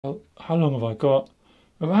Well, how long have I got?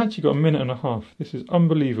 I've actually got a minute and a half. This is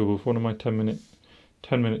unbelievable for one of my 10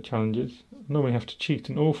 minute challenges. I normally have to cheat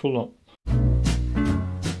an awful lot.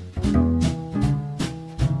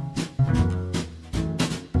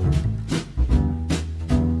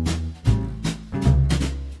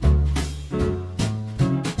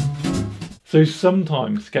 So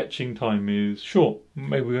sometimes sketching time is short.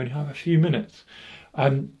 Maybe we only have a few minutes.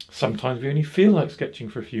 Sometimes we only feel like sketching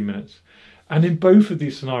for a few minutes. And in both of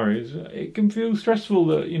these scenarios, it can feel stressful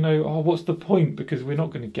that, what's the point? Because we're not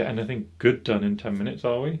going to get anything good done in 10 minutes,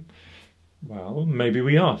 are we? Well, maybe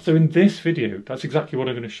we are. So in this video, that's exactly what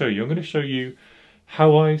I'm going to show you. I'm going to show you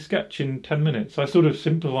how I sketch in 10 minutes. I sort of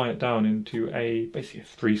simplify it down into basically a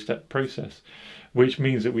 3-step process, which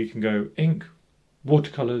means that we can go ink,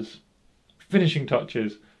 watercolours, finishing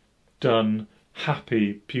touches, done,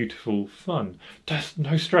 happy, beautiful, fun. Just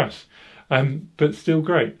no stress, but still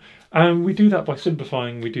great. And we do that by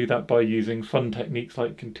simplifying. We do that by using fun techniques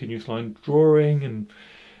like continuous line drawing, and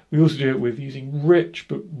we also do it with using rich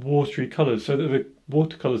but watery colours so that the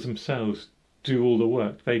watercolours themselves do all the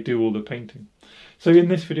work. They do all the painting. So in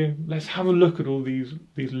this video, let's have a look at all these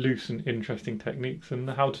loose and interesting techniques and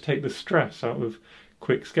how to take the stress out of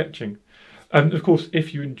quick sketching. Of course,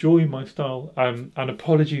 if you enjoy my style, and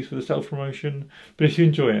apologies for the self-promotion, but if you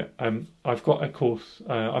enjoy it, I've got a course,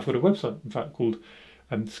 I've got a website, in fact, called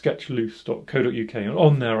sketchloose.co.uk, and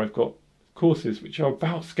on there I've got courses which are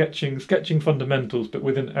about sketching fundamentals, but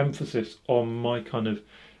with an emphasis on my kind of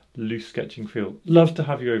loose sketching feel. Love to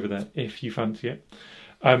have you over there if you fancy it.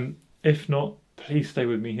 If not, please stay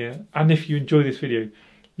with me here, and if you enjoy this video,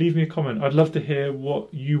 leave me a comment. I'd love to hear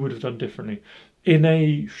what you would have done differently. In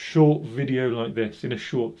a short video like this, in a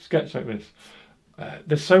short sketch like this,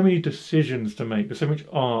 there's so many decisions to make, there's so much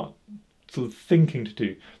art, sort of thinking to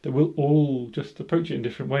do, that we'll all just approach it in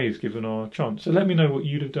different ways given our chance. So let me know what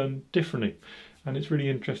you'd have done differently, and it's really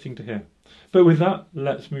interesting to hear. But with that,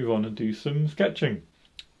 let's move on and do some sketching.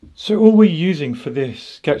 So all we're using for this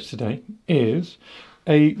sketch today is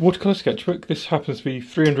a watercolour sketchbook. This happens to be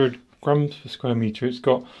 300 grams per square metre. It's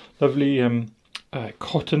got lovely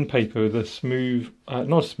cotton paper with a smooth,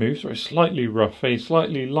 slightly rough, a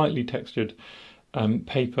slightly lightly textured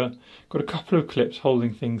paper. Got a couple of clips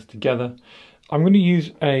holding things together. I'm going to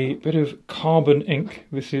use a bit of carbon ink.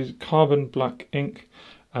 This is carbon black ink,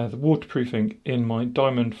 the waterproof ink in my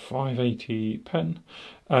Diamond 580 pen.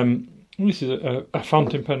 This is a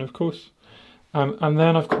fountain pen, of course. And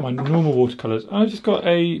then I've got my normal watercolours. I've just got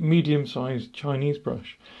a medium-sized Chinese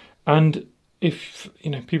brush. And if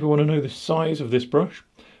people want to know the size of this brush,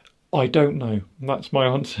 I don't know. That's my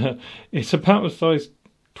answer. It's about a size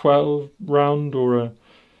 12 round, or a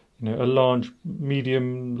large,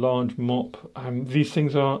 medium, large mop. These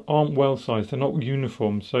things aren't well sized. They're not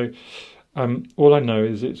uniform. So all I know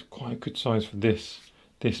is it's quite a good size for this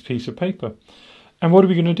piece of paper. And what are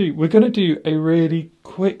we going to do? We're going to do a really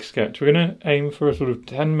quick sketch. We're going to aim for a sort of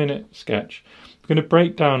 10-minute sketch. We're going to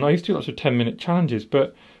break down. I used to do lots of 10-minute challenges,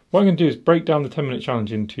 but what I'm going to do is break down the 10-minute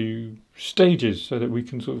challenge into stages so that we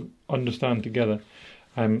can sort of understand together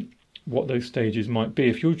what those stages might be.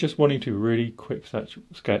 If you're just wanting to really quick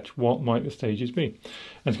sketch, what might the stages be? And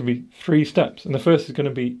it's going to be 3 steps. And the first is going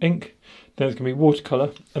to be ink, then it's going to be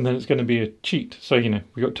watercolour, and then it's going to be a cheat. So,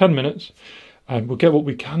 we've got 10 minutes, and we'll get what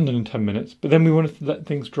we can done in 10 minutes, but then we want to let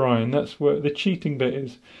things dry, and that's where the cheating bit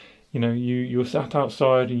is. You're sat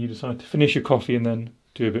outside and you decide to finish your coffee and then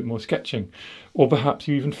do a bit more sketching. Or perhaps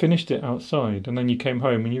you even finished it outside and then you came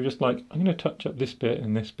home and you're just like, I'm going to touch up this bit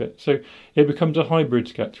and this bit. So it becomes a hybrid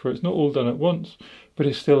sketch where it's not all done at once, but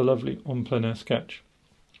it's still a lovely en plein air sketch.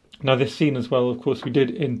 Now this scene as well, of course, we did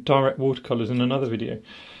in direct watercolours in another video.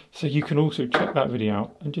 So you can also check that video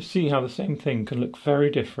out and just see how the same thing can look very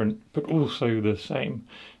different, but also the same.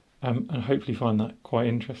 And hopefully find that quite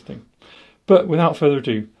interesting. But without further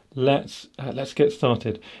ado, let's get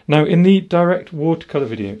started. Now, in the direct watercolour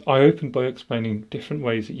video, I opened by explaining different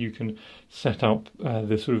ways that you can set up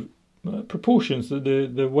the sort of proportions,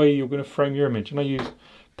 the way you're going to frame your image. And I use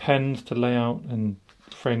pens to lay out and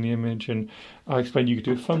frame the image, and I explained you could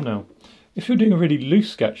do a thumbnail. If you're doing a really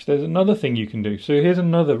loose sketch, there's another thing you can do. So here's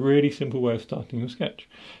another really simple way of starting your sketch.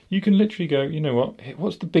 You can literally go,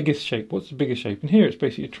 what's the biggest shape? What's the biggest shape? And here it's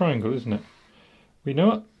basically a triangle, isn't it? We know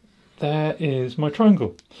what? There is my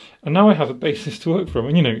triangle. And now I have a basis to work from.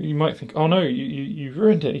 And you might think, oh no, you've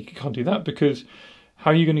ruined it. You can't do that, because how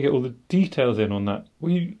are you going to get all the details in on that?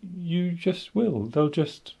 Well, you just will. They'll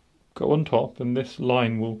just go on top and this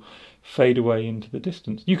line will fade away into the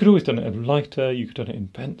distance. You could always done it in lighter, you could have done it in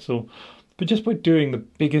pencil, but just by doing the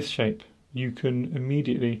biggest shape, you can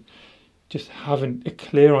immediately just having a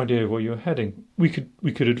clear idea of where you're heading. We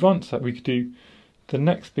could advance that. We could do the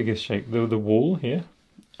next biggest shape, the wall here,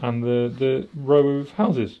 and the row of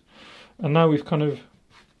houses. And now we've kind of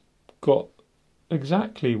got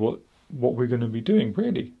exactly what we're going to be doing,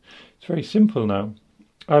 really. It's very simple now.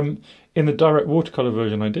 In the direct watercolour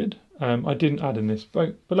version I didn't add in this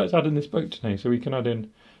boat, but let's add in this boat today. So we can add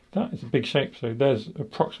in that. It's a big shape, so there's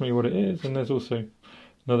approximately what it is, and there's also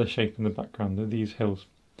another shape in the background, these hills.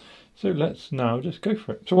 So let's now just go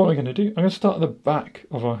for it. So what I'm going to do, I'm going to start at the back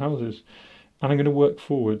of our houses, and I'm going to work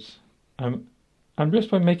forwards. And just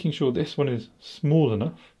by making sure this one is small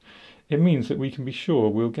enough, it means that we can be sure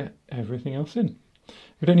we'll get everything else in.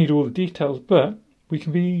 We don't need all the details, but we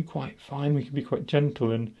can be quite fine, we can be quite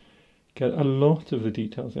gentle and get a lot of the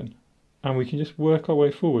details in. And we can just work our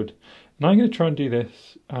way forward. And I'm going to try and do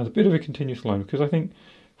this as a bit of a continuous line, because I think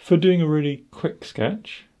for doing a really quick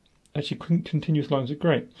sketch, actually continuous lines are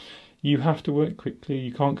great. You have to work quickly,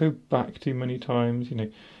 you can't go back too many times,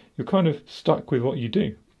 you're kind of stuck with what you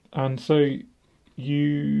do. And so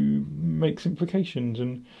you make simplifications,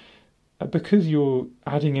 and because you're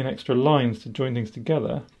adding in extra lines to join things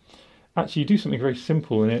together, actually you do something very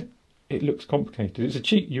simple and it looks complicated. It's a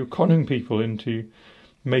cheat. You're conning people into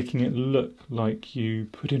making it look like you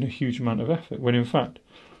put in a huge amount of effort, when in fact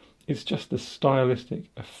it's just the stylistic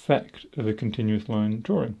effect of a continuous line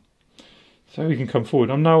drawing. So we can come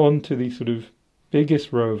forward. I'm now on to the sort of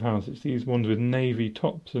biggest row of houses, these ones with navy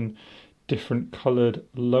tops and different coloured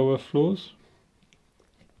lower floors.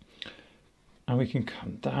 And we can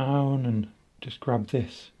come down and just grab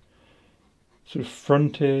this sort of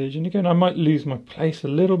frontage. And again, I might lose my place a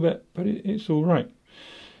little bit, but it's all right.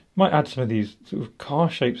 Might add some of these sort of car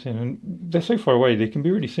shapes in, and they're so far away they can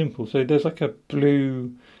be really simple. So there's like a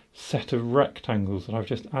blue set of rectangles that I've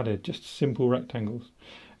just added, just simple rectangles.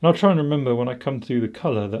 And I'll try and remember when I come to the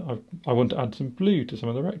colour that I want to add some blue to some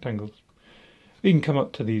of the rectangles. We can come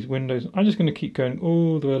up to these windows. I'm just going to keep going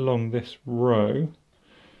all the way along this row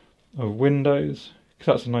of windows,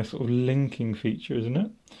 because that's a nice sort of linking feature, isn't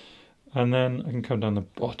it? And then I can come down the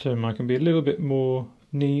bottom. I can be a little bit more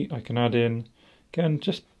neat. I can add in, again,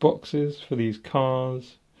 just boxes for these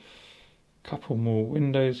cars. A couple more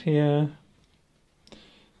windows here.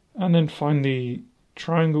 And then find the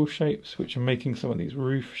triangle shapes, which are making some of these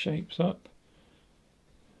roof shapes up.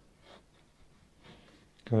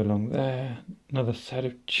 Go along there. Another set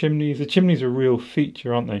of chimneys. The chimneys are a real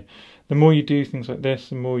feature, aren't they? The more you do things like this,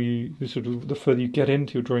 the further you get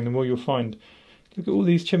into your drawing, the more you'll find. Look at all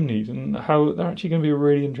these chimneys and how they're actually going to be a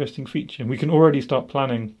really interesting feature. And we can already start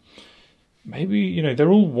planning. Maybe, they're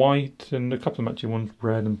all white and a couple of them actually, one's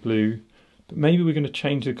red and blue. But maybe we're going to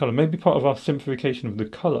change the colour. Maybe part of our simplification of the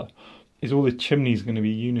colour is all the chimneys going to be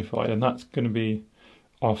unified, and that's going to be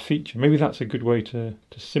our feature. Maybe that's a good way to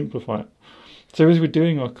simplify it. So as we're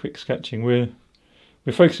doing our quick sketching, we're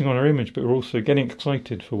focusing on our image, but we're also getting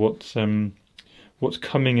excited for what's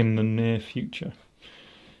coming in the near future.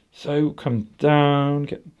 So come down,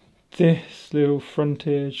 get this little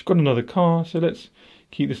frontage. Got another car, so let's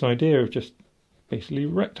keep this idea of just basically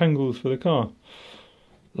rectangles for the car.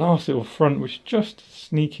 Last little front, which is just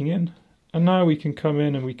sneaking in. And now we can come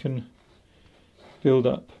in and we can build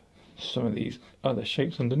up some of these other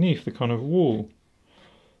shapes underneath the kind of wall.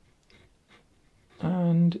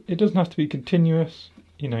 And it doesn't have to be continuous.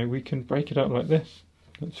 We can break it up like this.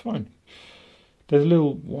 That's fine. There's a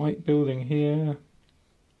little white building here.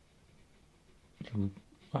 Little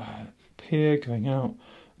pier going out.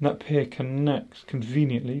 And that pier connects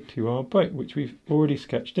conveniently to our boat, which we've already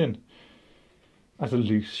sketched in as a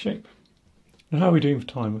loose shape. And how are we doing for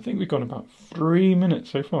time? I think we've gone about 3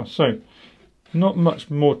 minutes so far. So, not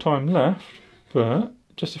much more time left, but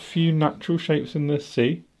just a few natural shapes in the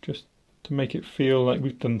sea, just to make it feel like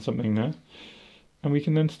we've done something there. And we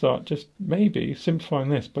can then start just maybe simplifying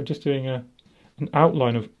this by just doing an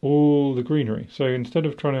outline of all the greenery. So instead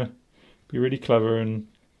of trying to be really clever and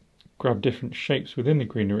grab different shapes within the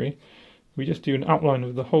greenery, we just do an outline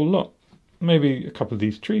of the whole lot. Maybe a couple of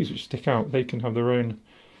these trees which stick out, they can have their own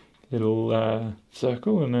little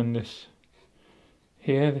circle, and then this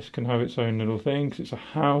here, this can have its own little thing because it's a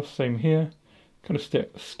house. Same here, kind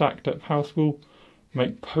of stacked up house will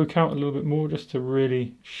poke out a little bit more just to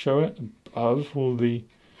really show it above all the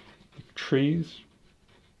trees.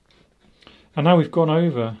 And now we've gone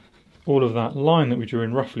over all of that line that we drew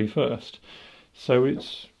in roughly first, so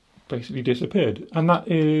it's basically disappeared, and that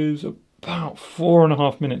is about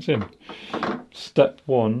 4.5 minutes in. Step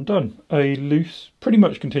 1 done. A loose, pretty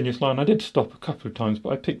much continuous line. I did stop a couple of times,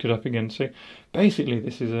 but I picked it up again. So basically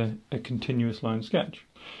this is a continuous line sketch.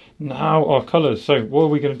 Now our colours. So what are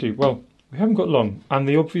we going to do? Well, we haven't got long, and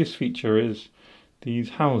the obvious feature is these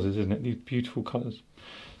houses, isn't it? These beautiful colours.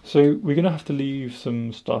 So we're going to have to leave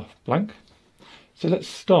some stuff blank. So let's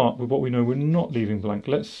start with what we know we're not leaving blank.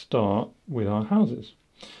 Let's start with our houses.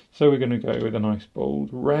 So we're going to go with a nice bold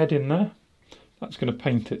red in there. That's going to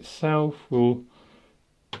paint itself. We'll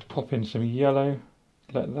pop in some yellow.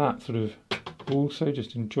 Let that sort of also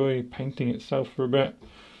just enjoy painting itself for a bit.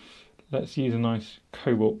 Let's use a nice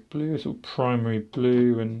cobalt blue, a sort of primary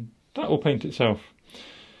blue, and that will paint itself.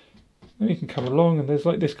 Then we can come along, and there's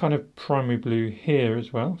like this kind of primary blue here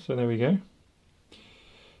as well. So there we go.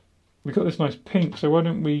 We've got this nice pink, so why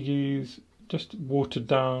don't we use just watered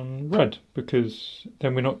down red, because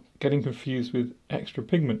then we're not getting confused with extra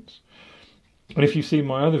pigments. And if you've seen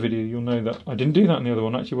my other video, you'll know that I didn't do that in the other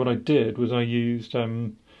one. Actually, what I did was I used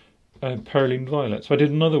Perylene Violet. So I did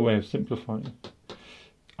another way of simplifying.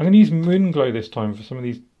 I'm going to use Moonglow this time for some of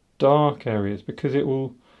these dark areas, because it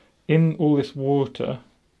will, in all this water,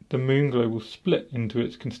 the Moonglow will split into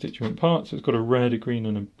its constituent parts. So it's got a red, a green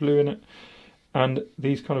and a blue in it. And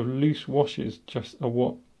these kind of loose washes just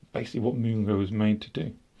are basically what Moonglow was made to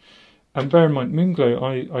do. And bear in mind,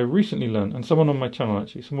 Moonglow, I recently learned, and someone on my channel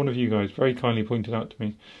actually, one of you guys very kindly pointed out to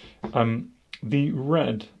me, the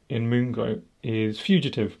red in Moonglow is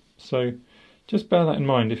fugitive. So just bear that in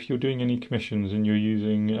mind if you're doing any commissions and you're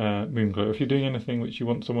using Moonglow. If you're doing anything which you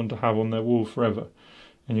want someone to have on their wall forever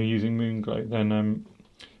and you're using Moonglow, then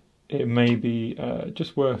it may be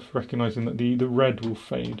just worth recognising that the red will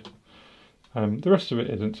fade. The rest of it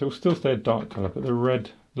isn't, so it'll still stay a dark colour, but the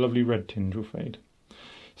red, lovely red tinge will fade.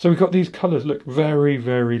 So we've got these colours, look, very,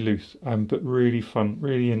 very loose, but really fun,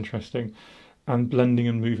 really interesting, and blending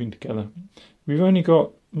and moving together. We've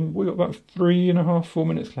got about 3.5, 4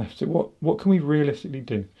 minutes left. So what can we realistically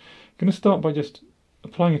do? I'm going to start by just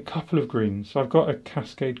applying a couple of greens. So I've got a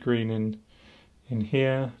Cascade green in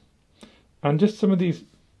here, and just some of these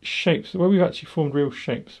shapes where we've actually formed real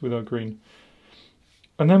shapes with our green.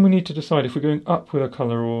 And then we need to decide if we're going up with a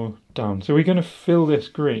colour or down. So we're going to fill this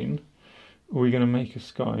green, or we're going to make a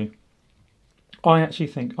sky. I actually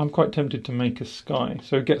think I'm quite tempted to make a sky.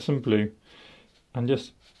 So get some blue and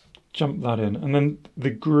just jump that in. And then the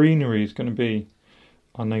greenery is going to be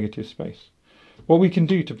our negative space. What we can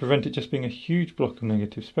do to prevent it just being a huge block of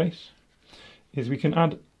negative space is we can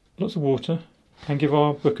add lots of water and give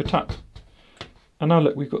our book a tap. And now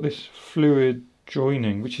look, we've got this fluid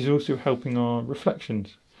joining, which is also helping our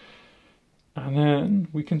reflections. And then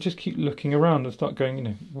we can just keep looking around and start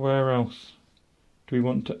going, where else do we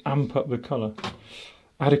want to amp up the colour?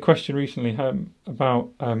 I had a question recently about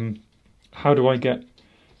how do I get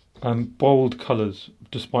bold colours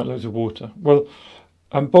despite loads of water? Well,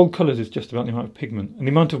 bold colours is just about the amount of pigment, and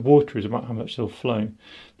the amount of water is about how much they'll flow,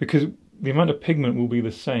 because the amount of pigment will be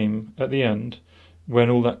the same at the end when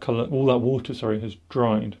all that water has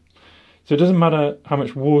dried. So it doesn't matter how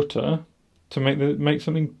much water to make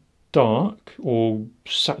something dark or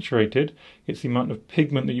saturated. It's the amount of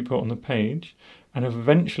pigment that you put on the page, and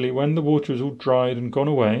eventually when the water is all dried and gone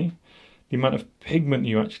away, the amount of pigment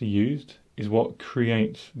you actually used is what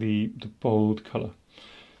creates the bold colour.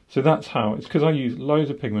 So that's how. It's because I use loads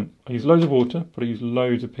of pigment. I use loads of water, but I use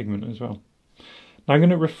loads of pigment as well. Now I'm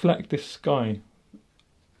going to reflect this sky.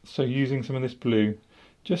 So using some of this blue,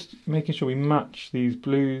 just making sure we match these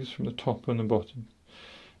blues from the top and the bottom.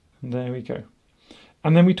 And there we go.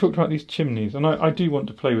 And then we talked about these chimneys, and I do want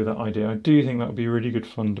to play with that idea. I do think that would be really good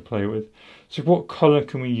fun to play with. So what colour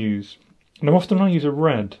can we use? And often I use a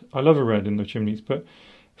red. I love a red in the chimneys, but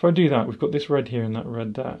if I do that, we've got this red here and that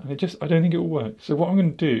red there, and I don't think it will work. So what I'm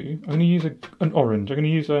going to do, I'm going to use an orange. I'm going to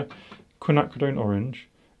use a quinacridone orange,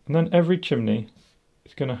 and then every chimney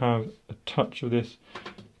is going to have a touch of this,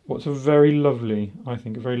 what's a very lovely, I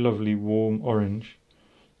think, a very lovely warm orange,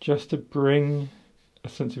 just to bring a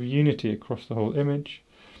sense of unity across the whole image.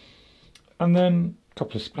 And then a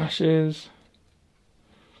couple of splashes,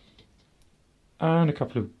 and a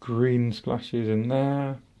couple of green splashes in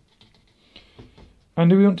there. And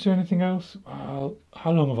do we want to do anything else? Well,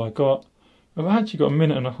 how long have I got? I've actually got 1.5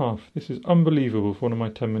 minutes. This is unbelievable for one of my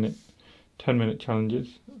 10 minute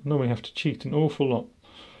challenges. I normally have to cheat an awful lot.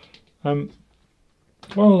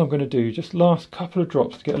 All I'm going to do, just last couple of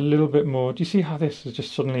drops to get a little bit more. Do you see how this has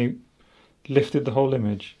just suddenly lifted the whole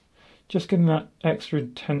image? Just getting that extra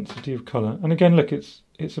intensity of colour. And again, look, it's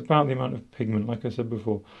about the amount of pigment, like I said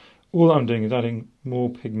before. All I'm doing is adding more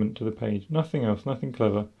pigment to the page. Nothing else, nothing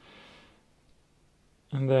clever.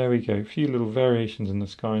 And there we go, a few little variations in the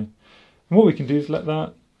sky. And what we can do is let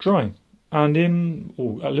that dry. And in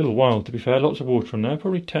a little while, to be fair, lots of water on there,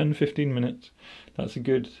 probably 10-15 minutes. That's a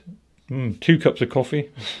good 2 cups of coffee.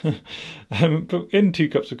 But in 2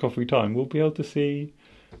 cups of coffee time, we'll be able to see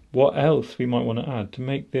what else we might want to add to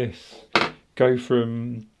make this go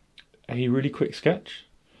from a really quick sketch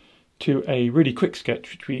to a really quick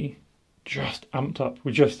sketch, which we just amped up.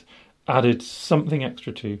 We just added something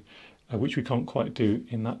extra to, which we can't quite do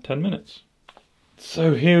in that 10 minutes.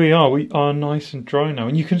 So here we are nice and dry now.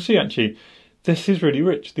 And you can see actually, this is really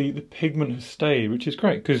rich. The pigment has stayed, which is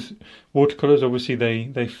great, because watercolours, obviously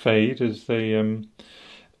they fade as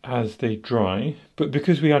they dry. But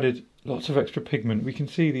because we added lots of extra pigment, we can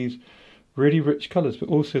see these really rich colours, but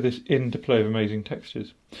also this interplay of amazing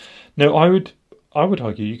textures. Now, I would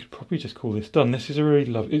argue you could probably just call this done. This is a really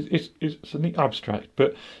lovely. It's certainly abstract,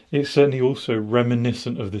 but it's certainly also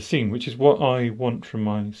reminiscent of the scene, which is what I want from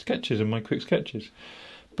my sketches and my quick sketches.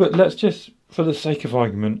 But let's just, for the sake of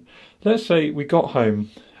argument, let's say we got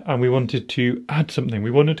home and we wanted to add something. We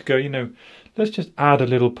wanted to go, let's just add a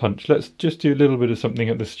little punch. Let's just do a little bit of something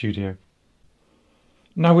at the studio.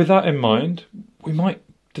 Now, with that in mind, we might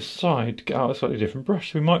decide to get out a slightly different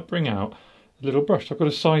brush. We might bring out a little brush. I've got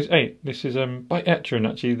a size 8. This is by Etcher,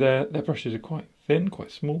 actually their brushes are quite thin,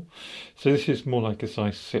 quite small. So this is more like a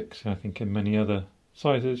size 6, I think, in many other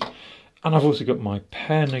sizes. And I've also got my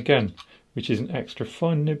pen again, which is an extra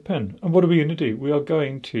fine nib pen. And what are we going to do? We are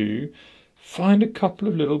going to find a couple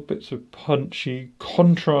of little bits of punchy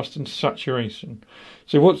contrast and saturation.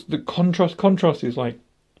 So what's the contrast? Contrast is like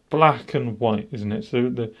black and white, isn't it?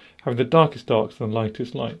 So having the darkest darks and the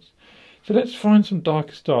lightest lights. So let's find some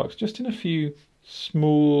darkest darks just in a few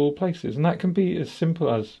small places. And that can be as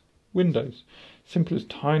simple as windows, simple as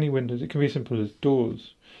tiny windows. It can be as simple as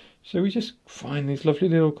doors. So we just find these lovely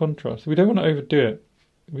little contrasts. We don't want to overdo it.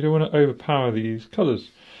 We don't want to overpower these colours.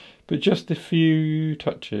 But just a few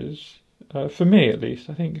touches, for me at least,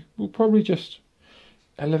 I think we'll probably just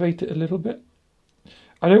elevate it a little bit.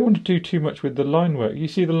 I don't want to do too much with the line work. You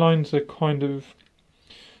see the lines are kind of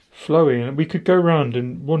flowy, and we could go around,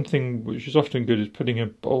 and one thing which is often good is putting a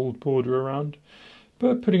bold border around.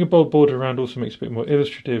 But putting a bold border around also makes it a bit more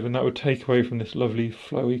illustrative, and that would take away from this lovely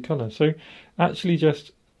flowy colour. So actually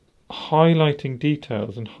just highlighting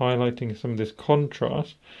details and highlighting some of this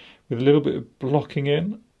contrast with a little bit of blocking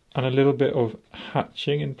in and a little bit of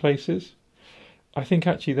hatching in places. I think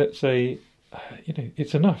actually that's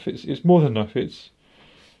it's enough. It's more than enough.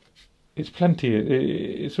 It's plenty.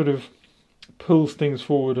 It sort of pulls things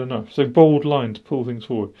forward enough. So bold lines pull things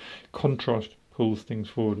forward. Contrast pulls things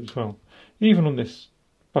forward as well. Even on this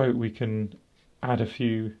boat, we can add a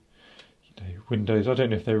few windows. I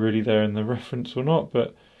don't know if they're really there in the reference or not,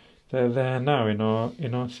 but they're there now in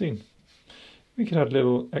our scene. We could add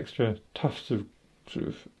little extra tufts of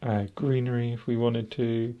sort of greenery if we wanted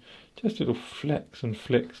to. Just little flecks and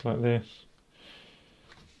flicks like this.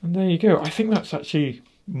 And there you go. I think that's actually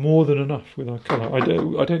more than enough with our colour. I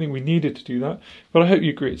don't think we needed to do that, but I hope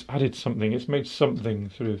you agree it's added something. It's made something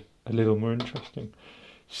sort of a little more interesting.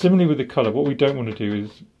 Similarly with the colour, what we don't want to do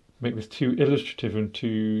is make this too illustrative and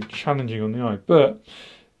too challenging on the eye. But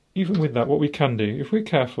even with that, what we can do, if we're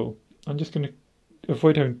careful, I'm just going to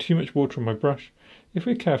avoid having too much water on my brush. If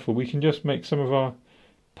we're careful, we can just make some of our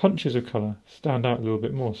punches of colour stand out a little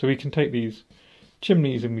bit more. So we can take these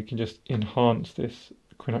chimneys and we can just enhance this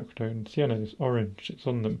quinacridone sienna, this orange that's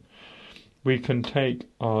on them. We can take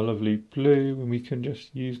our lovely blue and we can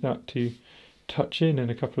just use that to touch in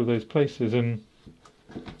a couple of those places and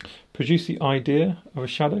produce the idea of a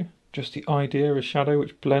shadow, just the idea of a shadow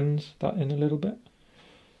which blends that in a little bit.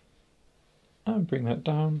 And bring that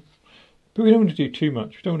down. But we don't want to do too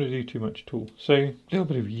much. We don't want to do too much at all. So a little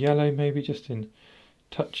bit of yellow maybe just in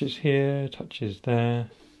touches here, touches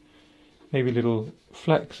there. Maybe little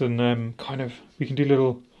flecks and we can do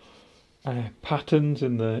little patterns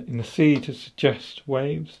in the sea to suggest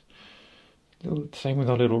waves. Same with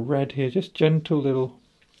our little red here, just gentle little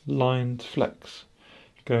lines, flecks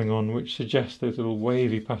going on which suggest those little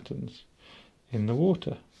wavy patterns in the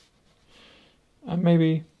water. And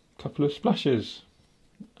maybe a couple of splashes.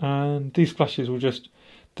 And these splashes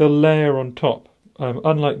they'll layer on top.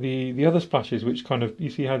 Unlike the other splashes, which kind of,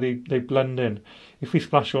 you see how they blend in. If we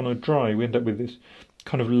splash on a dry, we end up with this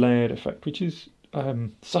kind of layered effect, which is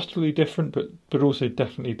subtly different, but also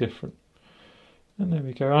definitely different. And there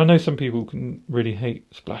we go. I know some people can really hate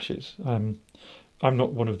splashes. I'm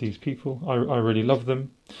not one of these people. I really love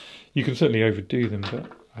them. You can certainly overdo them, but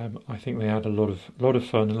I think they add a lot of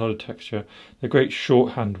fun, a lot of texture. They're a great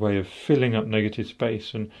shorthand way of filling up negative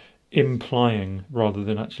space and implying rather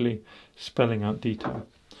than actually spelling out detail.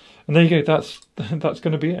 And there you go. That's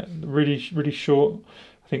going to be it. Really, really short.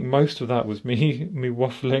 I think most of that was me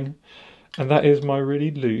waffling. And that is my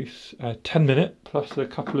really loose 10-minute plus a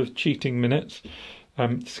couple of cheating minutes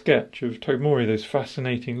sketch of Tobermory, those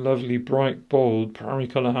fascinating, lovely, bright, bold, primary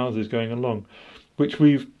colour houses going along, which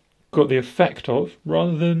we've got the effect of,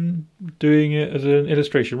 rather than doing it as an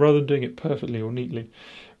illustration, rather than doing it perfectly or neatly.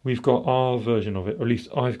 We've got our version of it, or at least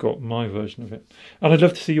I've got my version of it. And I'd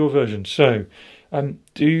love to see your version. So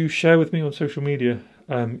do share with me on social media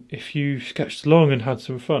if you sketched along and had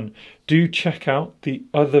some fun. Do check out the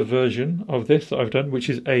other version of this that I've done, which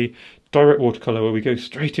is a direct watercolour where we go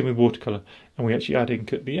straight in with watercolour and we actually add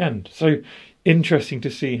ink at the end. So interesting to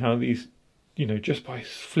see how these, you know, just by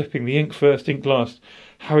flipping the ink first, ink last,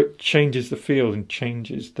 how it changes the feel and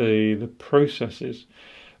changes the processes.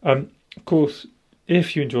 Of course,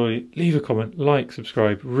 if you enjoy, leave a comment, like,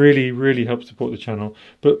 subscribe. Really, really helps support the channel.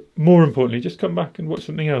 But more importantly, just come back and watch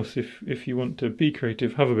something else if you want to be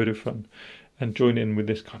creative, have a bit of fun, and join in with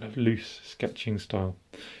this kind of loose sketching style.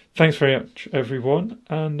 Thanks very much, everyone,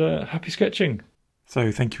 and happy sketching. So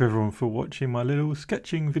thank you everyone for watching my little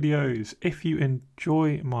sketching videos. If you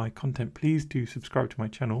enjoy my content, please do subscribe to my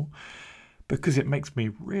channel because it makes me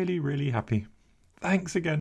really, really happy. Thanks again.